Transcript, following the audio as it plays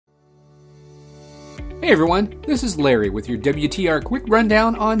Hey everyone, this is Larry with your WTR Quick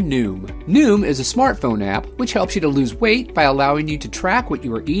Rundown on Noom. Noom is a smartphone app which helps you to lose weight by allowing you to track what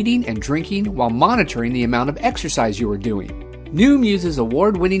you are eating and drinking while monitoring the amount of exercise you are doing. Noom uses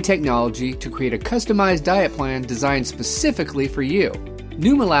award-winning technology to create a customized diet plan designed specifically for you.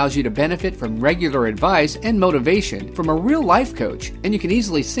 Noom allows you to benefit from regular advice and motivation from a real life coach, and you can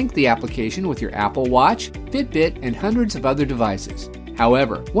easily sync the application with your Apple Watch, Fitbit, and hundreds of other devices.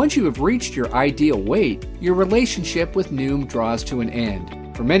 However, once you have reached your ideal weight, your relationship with Noom draws to an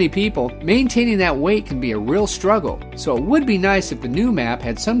end. For many people, maintaining that weight can be a real struggle, so it would be nice if the Noom app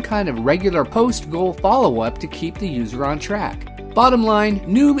had some kind of regular post-goal follow-up to keep the user on track. Bottom line,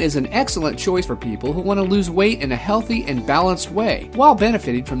 Noom is an excellent choice for people who want to lose weight in a healthy and balanced way, while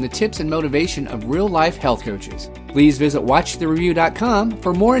benefiting from the tips and motivation of real-life health coaches. Please visit WatchTheReview.com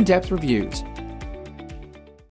for more in-depth reviews.